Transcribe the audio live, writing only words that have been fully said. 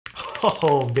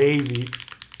Oh, baby.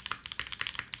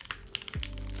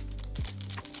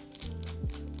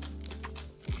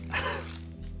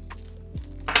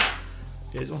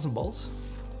 You guys want some balls?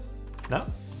 No?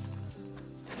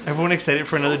 Everyone excited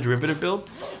for another derivative build?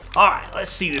 All right, let's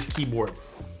see this keyboard.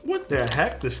 What the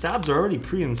heck? The stabs are already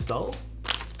pre-installed?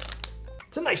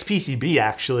 It's a nice PCB,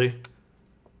 actually.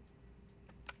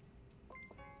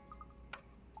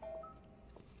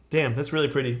 Damn, that's really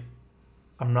pretty.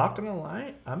 I'm not gonna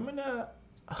lie, I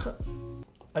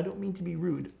don't mean to be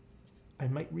rude. I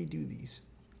might redo these.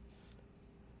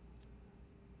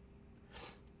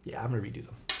 Yeah, I'm gonna redo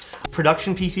them.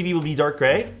 Production PCB will be dark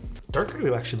gray. Dark gray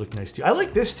will actually look nice too. I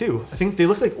like this too. I think they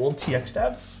look like old TX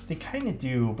stabs. They kind of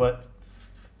do, but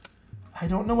I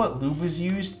don't know what lube was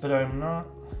used, but I'm not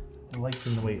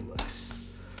liking the way it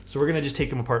looks. So we're gonna just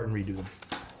take them apart and redo them.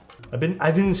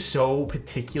 I've been so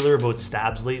particular about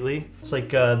stabs lately. It's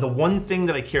like the one thing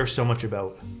that I care so much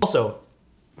about. Also,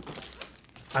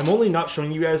 I'm only not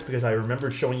showing you guys because I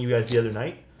remembered showing you guys the other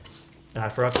night, and I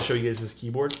forgot to show you guys this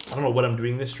keyboard. I don't know what I'm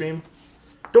doing this stream.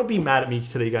 Don't be mad at me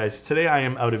today, guys. Today I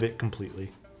am out of it completely.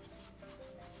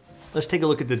 Let's take a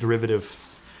look at the derivative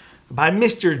by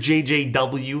Mr.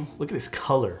 JJW. Look at this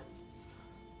color.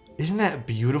 Isn't that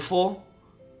beautiful?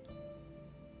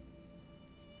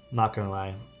 Not gonna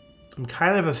lie. I'm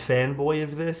kind of a fanboy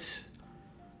of this.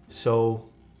 So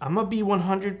I'm gonna be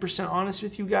 100% honest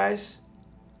with you guys.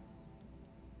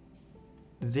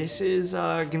 This is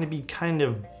gonna be kind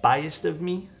of biased of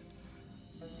me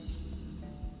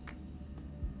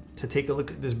to take a look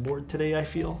at this board today, I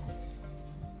feel.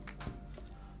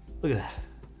 Look at that.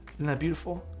 Isn't that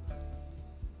beautiful?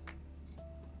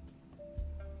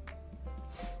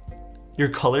 Your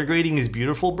color grading is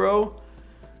beautiful, bro.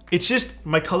 It's just,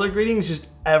 my color grading is just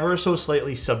ever so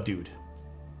slightly subdued.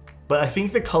 But I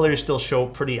think the colors still show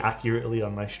pretty accurately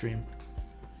on my stream.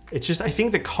 It's just, I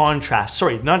think the contrast,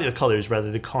 sorry, not the colors, rather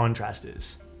the contrast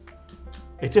is.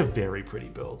 It's a very pretty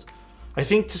build. I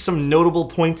think to some notable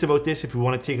points about this, if we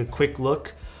want to take a quick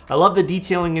look, I love the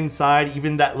detailing inside,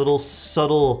 even that little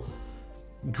subtle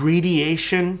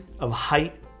gradation of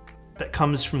height that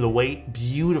comes from the weight,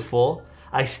 beautiful.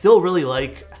 I still really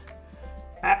like,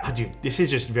 dude, this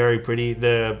is just very pretty.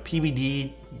 The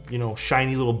PVD, you know,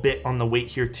 shiny little bit on the weight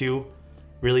here too,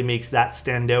 really makes that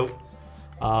stand out.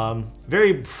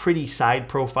 Very pretty side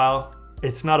profile.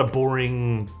 It's not a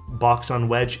boring box on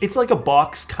wedge. It's like a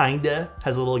box, kinda.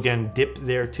 Has a little, again, dip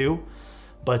there too.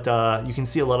 But you can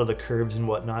see a lot of the curves and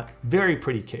whatnot. Very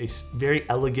pretty case, very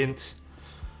elegant.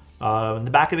 In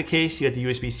the back of the case, you got the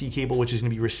USB-C cable, which is gonna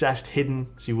be recessed, hidden,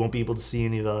 so you won't be able to see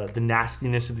any of the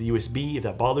nastiness of the USB if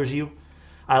that bothers you.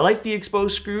 I like the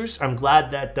exposed screws. I'm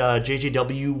glad that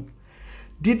JJW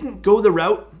didn't go the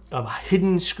route of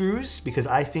hidden screws because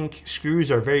I think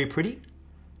screws are very pretty.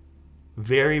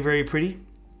 Very, very pretty.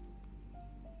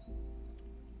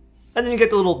 And then you get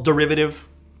the little derivative,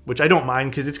 which I don't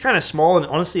mind because it's kind of small and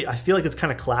honestly, I feel like it's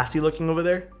kind of classy looking over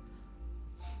there.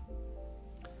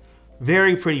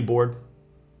 Very pretty board.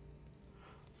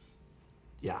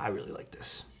 Yeah, I really like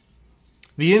this.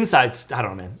 The insides, I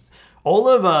don't know, man. All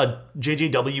of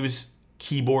JJW's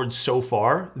keyboards so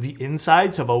far, the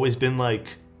insides have always been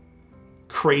like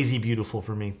crazy beautiful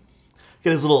for me.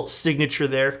 Get his little signature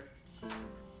there.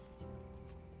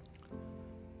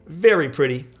 Very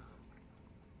pretty.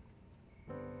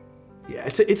 Yeah,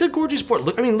 it's a gorgeous board.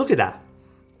 Look, I mean, look at that.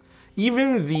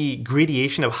 Even the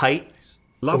gradation of height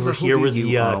over here where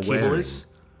the cable is.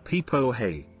 Peepo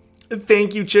hey.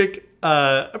 Thank you, chick.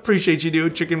 Appreciate you,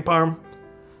 dude. Chicken parm.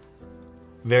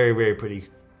 Very, very pretty.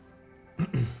 Yeah,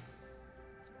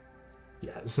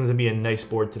 this is gonna be a nice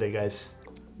board today, guys.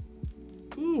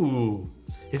 Ooh,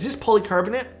 is this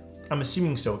polycarbonate? I'm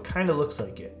assuming so. It kind of looks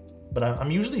like it, but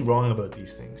I'm usually wrong about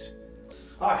these things.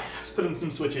 All right, let's put in some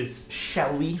switches,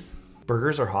 shall we?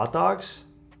 Burgers or hot dogs?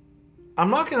 I'm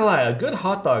not gonna lie, a good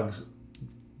hot dog's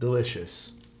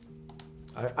delicious.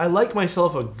 I like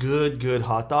myself a good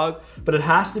hot dog, but it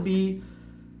has to be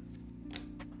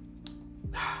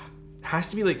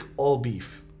like all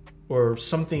beef or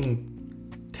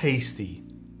something tasty.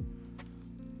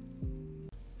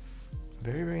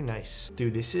 Very, very nice.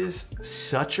 Dude, this is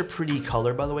such a pretty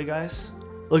color, by the way, guys.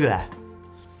 Look at that.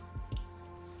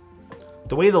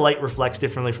 The way the light reflects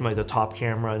differently from like the top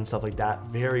camera and stuff like that.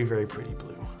 Very, very pretty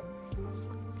blue.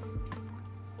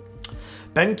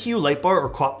 BenQ light bar or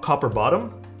copper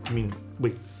bottom? I mean,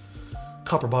 wait,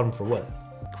 copper bottom for what?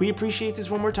 Can we appreciate this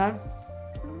one more time?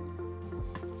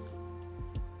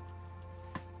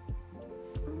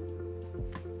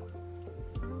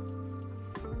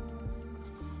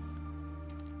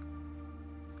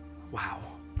 Wow.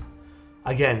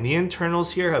 Again, the internals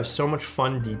here have so much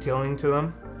fun detailing to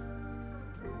them.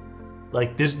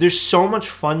 Like, there's so much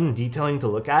fun detailing to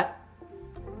look at.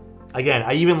 Again,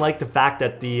 I even like the fact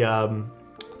that the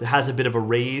it has a bit of a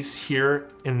raise here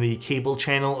in the cable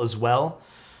channel as well.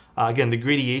 Again, the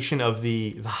gradation of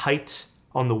the height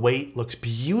on the weight looks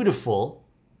beautiful.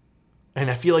 And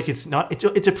I feel like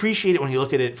it's appreciated when you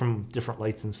look at it from different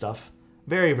lights and stuff.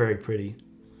 Very, very pretty.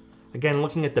 Again,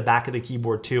 looking at the back of the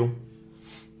keyboard too.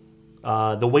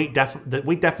 The weight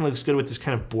definitely looks good with this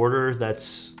kind of border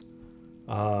that's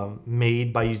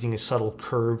made by using a subtle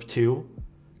curve too.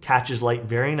 Catches light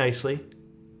very nicely.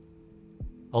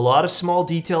 A lot of small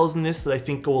details in this that I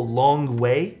think go a long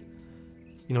way.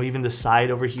 You know, even the side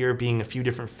over here being a few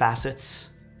different facets.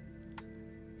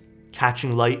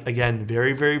 Catching light, again,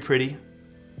 very, very pretty.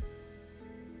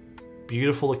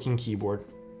 Beautiful looking keyboard.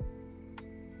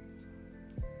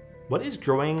 What is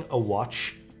growing a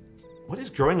watch? What is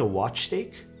growing a watch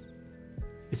stake?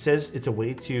 It says it's a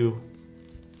way to...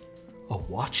 A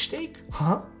watch stake?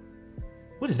 Huh?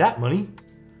 What is that, money?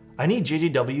 I need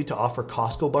JJW to offer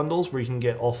Costco bundles where you can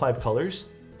get all 5 colors.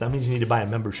 That means you need to buy a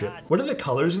membership. What are the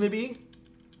colors going to be?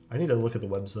 I need to look at the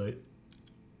website.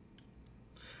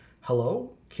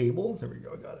 Hello? Cable? There we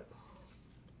go, I got it.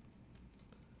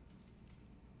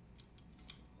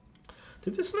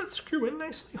 Did this not screw in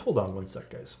nicely? Hold on one sec,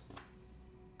 guys.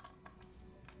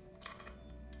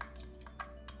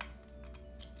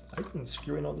 I didn't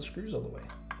screw in all the screws all the way.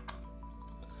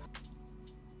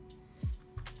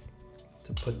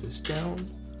 To put this down.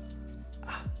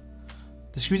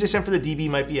 The screws I sent for the DB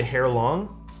might be a hair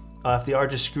long. If they are,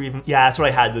 just screw even. Yeah, that's what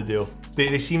I had to do.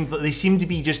 They seem to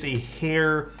be just a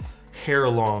hair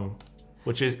long,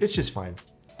 which is, it's just fine.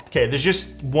 Okay, there's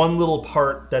just one little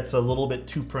part that's a little bit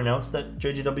too pronounced that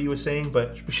JJW was saying,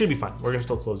 but it should be fine. We're gonna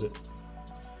still close it.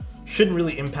 Shouldn't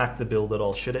really impact the build at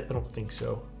all, should it? I don't think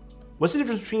so. What's the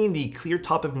difference between the clear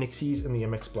top of Nixies and the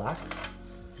MX Black?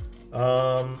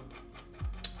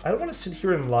 I don't want to sit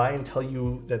here and lie and tell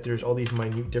you that there's all these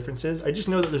minute differences. I just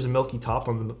know that there's a milky top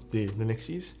on the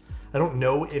Nixies. I don't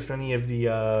know if any of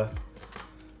the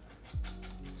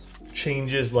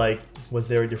changes, like, was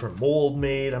there a different mold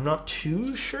made? I'm not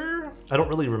too sure. I don't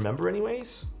really remember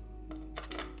anyways.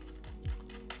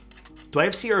 Do I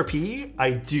have CRP?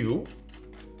 I do.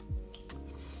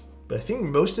 But I think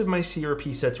most of my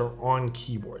CRP sets are on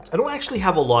keyboards. I don't actually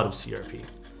have a lot of CRP.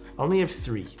 I only have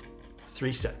 3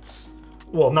 sets.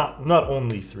 Well, not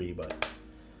only 3, but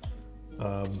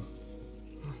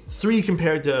 3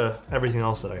 compared to everything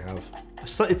else that I have.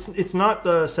 So it's not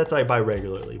the sets I buy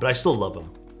regularly, but I still love them.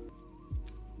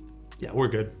 Yeah, we're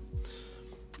good.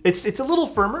 It's a little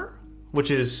firmer,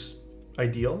 which is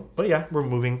ideal. But yeah, we're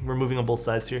moving on both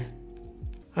sides here.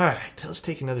 All right, let's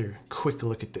take another quick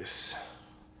look at this.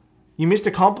 You missed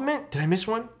a compliment? Did I miss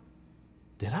one?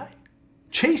 Did I?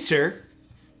 Chaser.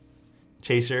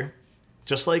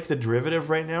 Just like the derivative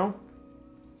right now.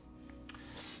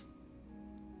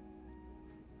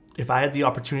 If I had the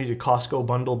opportunity to Costco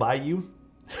bundle by you,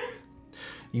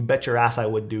 you bet your ass I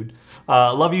would, dude.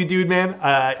 Love you, dude, man.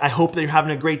 I hope that you're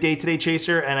having a great day today,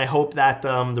 Chaser, and I hope that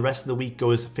the rest of the week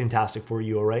goes fantastic for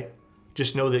you, all right?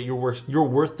 Just know that you're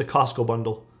worth the Costco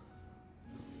bundle.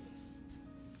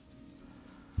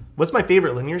 What's my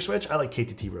favorite linear switch? I like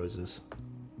K2T roses.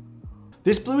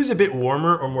 This blue is a bit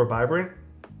warmer or more vibrant.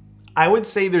 I would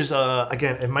say there's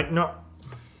again, it might not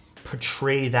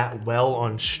portray that well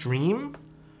on stream.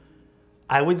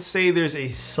 I would say there's a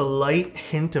slight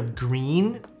hint of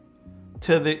green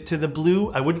to the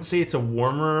blue. I wouldn't say it's a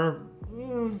warmer,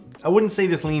 I wouldn't say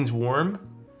this leans warm.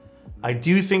 I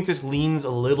do think this leans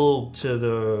a little to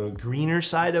the greener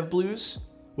side of blues,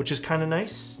 which is kind of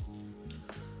nice.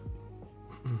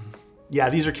 Yeah,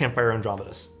 these are Campfire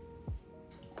Andromedas.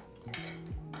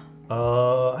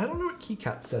 I don't know what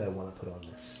keycap set I want to put on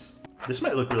this. This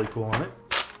might look really cool on it.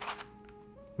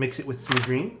 Mix it with some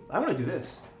green. I want to do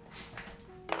this.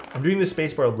 I'm doing the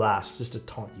spacebar last just to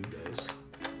taunt you guys.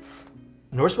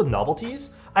 Norse with novelties?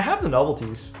 I have the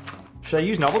novelties. Should I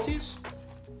use novelties?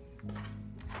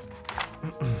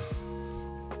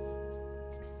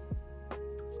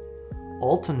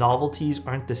 Alt to novelties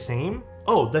aren't the same?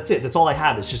 Oh, that's it. That's all I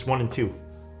have. It's just 1 and 2.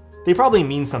 They probably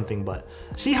mean something, but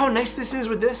see how nice this is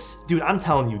with this? Dude, I'm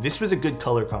telling you, this was a good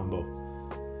color combo.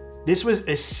 This was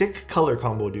a sick color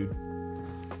combo, dude.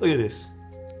 Look at this.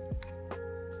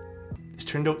 This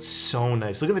turned out so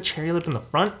nice. Look at the cherry lip in the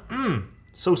front.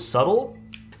 So subtle.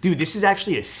 Dude, this is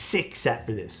actually a sick set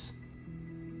for this.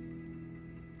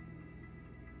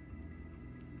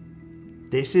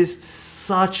 This is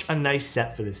such a nice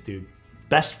set for this, dude.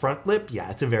 Best front lip? Yeah,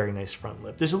 it's a very nice front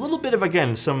lip. There's a little bit of,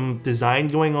 again, some design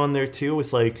going on there too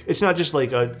with like, it's not just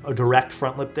like a direct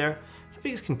front lip there. I think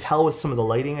you guys can tell with some of the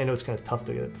lighting. I know it's kind of tough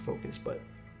to get it to focus, but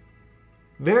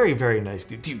very, very nice,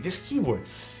 dude. Dude, this keyboard's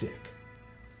sick.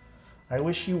 I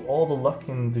wish you all the luck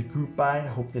in the group buy. I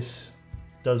hope this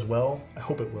does well. I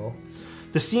hope it will.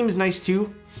 The seam's nice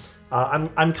too.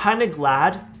 I'm kind of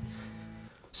glad.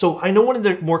 So I know one of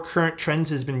the more current trends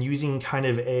has been using kind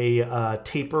of a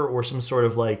taper or some sort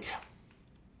of like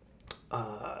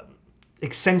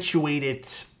accentuated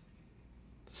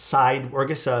side, or I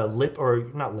guess a lip, or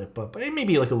not lip, but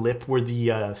maybe like a lip where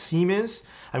the seam is.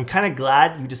 I'm kind of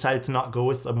glad you decided to not go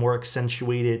with a more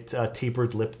accentuated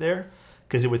tapered lip there,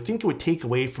 because it would take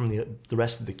away from the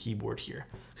rest of the keyboard here,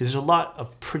 because there's a lot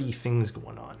of pretty things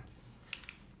going on.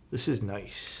 This is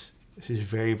nice. This is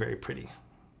very, very pretty.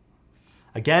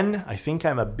 Again, I think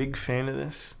I'm a big fan of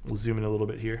this. We'll zoom in a little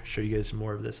bit here, show you guys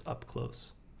more of this up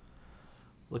close.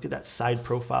 Look at that side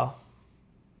profile.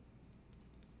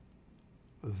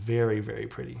 Very, very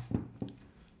pretty.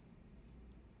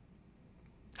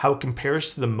 How it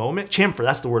compares to the Moment? Chamfer,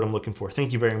 that's the word I'm looking for.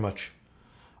 Thank you very much.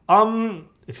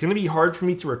 It's going to be hard for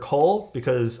me to recall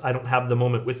because I don't have the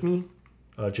Moment with me.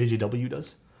 JJW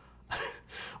does.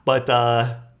 But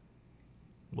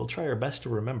we'll try our best to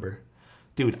remember.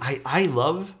 Dude, I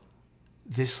love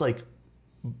this like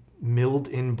milled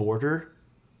in border.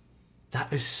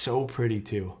 That is so pretty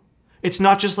too. It's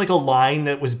not just like a line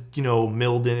that was, you know,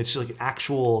 milled in. It's just like an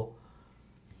actual,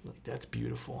 like, that's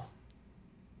beautiful.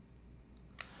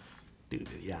 Dude,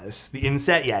 yeah, the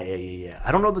inset, yeah.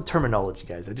 I don't know the terminology,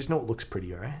 guys. I just know it looks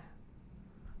pretty, all right?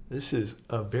 This is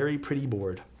a very pretty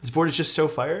board. This board is just so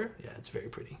fire. Yeah, it's very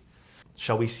pretty.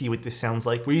 Shall we see what this sounds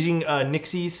like? We're using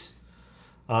Nixies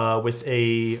with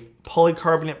a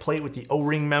polycarbonate plate with the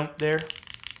O-ring mount there.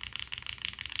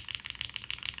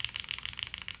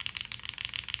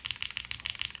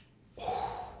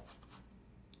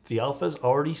 The alphas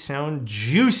already sound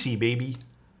juicy, baby.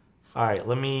 All right,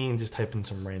 let me just type in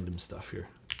some random stuff here.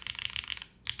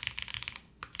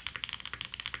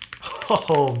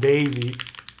 Oh, baby.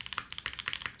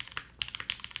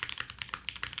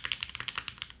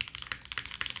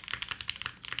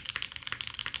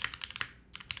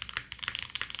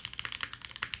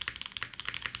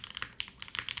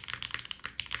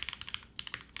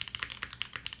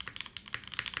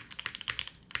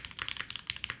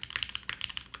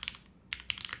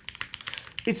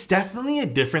 It's definitely a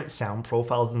different sound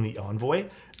profile than the Envoy.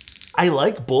 I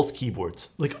like both keyboards,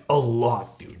 like a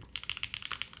lot, dude.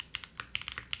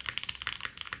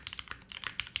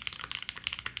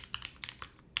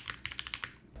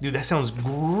 Dude, that sounds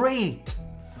great.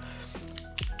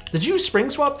 Did you spring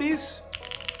swap these?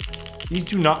 These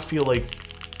do not feel like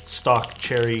stock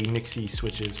Cherry Nixie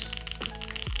switches.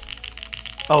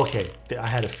 Okay, I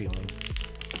had a feeling.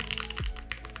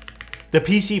 The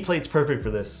PC plate's perfect for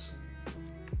this.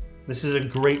 This is a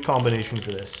great combination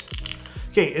for this.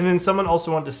 Okay, and then someone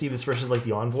also wanted to see this versus like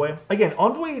the Envoy. Again,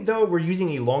 Envoy though, we're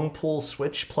using a long pull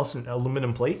switch plus an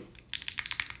aluminum plate.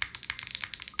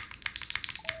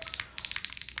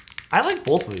 I like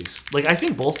both of these. Like, I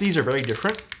think both of these are very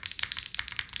different.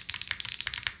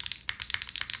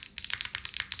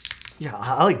 Yeah,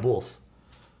 I like both.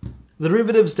 The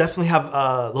derivatives definitely have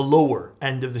the lower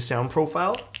end of the sound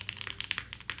profile.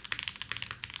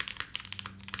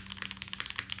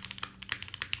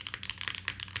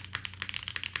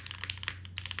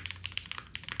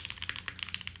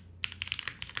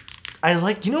 I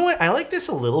like, you know what? I like this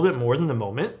a little bit more than the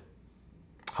Moment.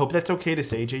 Hope that's okay to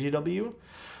say, JJW.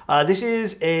 This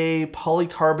is a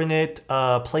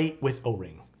polycarbonate plate with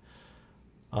O-ring.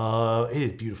 It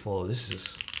is beautiful. This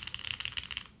is...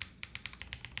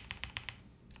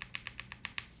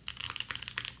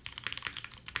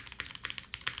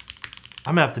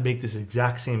 I'm gonna have to make this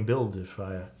exact same build if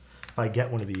I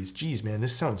get one of these. Jeez, man,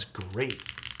 this sounds great.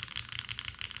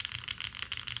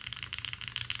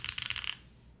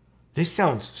 This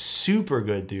sounds super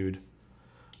good, dude.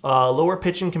 Lower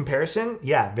pitch in comparison?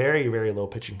 Yeah, very, very low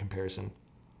pitch in comparison.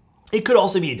 It could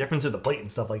also be a difference of the plate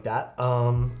and stuff like that.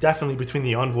 Definitely between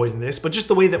the Envoy and this, but just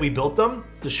the way that we built them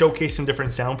to showcase some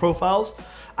different sound profiles.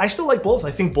 I still like both.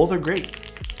 I think both are great.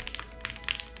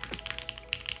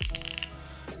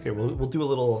 Okay, we'll do a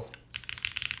little...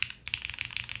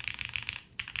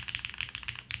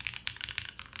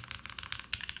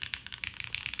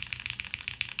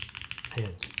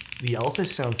 Man, the alphas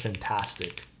sound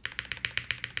fantastic.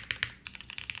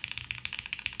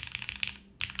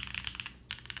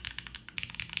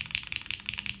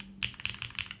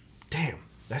 Damn,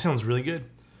 that sounds really good.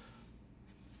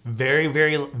 Very,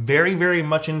 very, very, very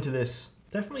much into this.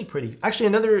 Definitely pretty. Actually,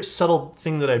 another subtle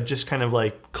thing that I've just kind of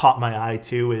like caught my eye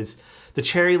too is the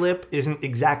cherry lip isn't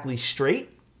exactly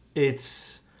straight.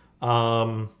 It's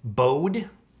bowed.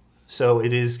 So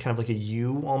it is kind of like a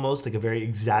U almost, like a very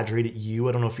exaggerated U.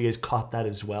 I don't know if you guys caught that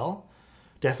as well.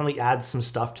 Definitely adds some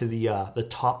stuff to the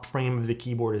top frame of the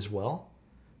keyboard as well.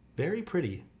 Very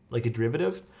pretty, like a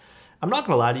derivative. I'm not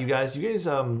gonna lie to you guys.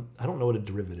 I don't know what a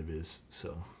derivative is,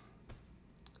 so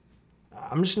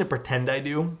I'm just gonna pretend I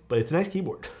do, but it's a nice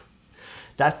keyboard.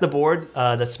 That's the board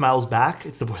that smiles back.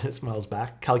 It's the board that smiles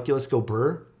back. Calculus go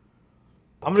brr.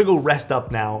 I'm gonna go rest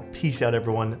up now. Peace out,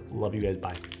 everyone. Love you guys.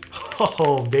 Bye.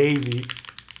 Oh, baby.